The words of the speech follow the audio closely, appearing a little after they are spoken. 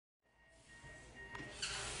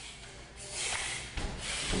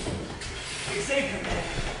saved him, man.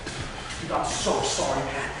 Dude, I'm so sorry,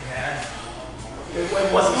 man.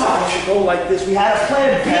 It wasn't supposed to go like this. We had a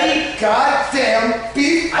plan B. Goddamn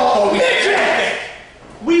beat all midget!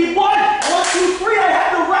 We won! 1, 2, 3, I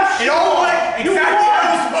had the rest. It all went exactly how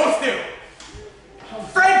it was supposed to.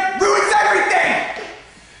 Fred ruins everything!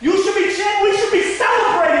 We should be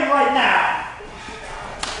celebrating right now!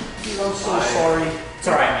 Dude, I'm so sorry. It's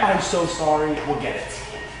alright, man. I'm so sorry. We'll get it.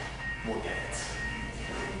 We'll get it.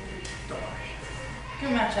 Don't worry.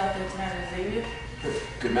 Good match out there tonight, Xavier.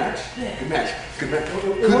 Good match? Yeah. Good match. Good match.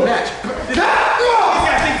 Good match. This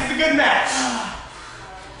guy thinks it's a good match.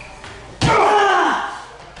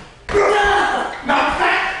 Not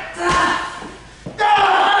that.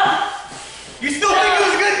 You still think it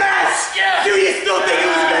was a good match? Yeah. Do you still think it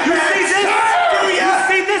was a good match? You see this? Do you? You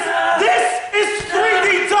see this? This is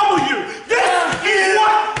 3DW. This is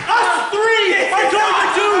what us three are going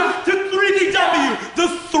to do to 3DW. The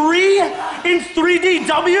 3 in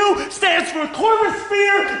 3DW stands for Corvis,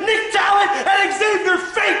 Nick Napoleon, and Xavier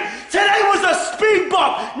Fate. Today was a speed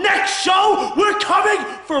bump. Next show, we're coming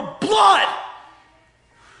for blood.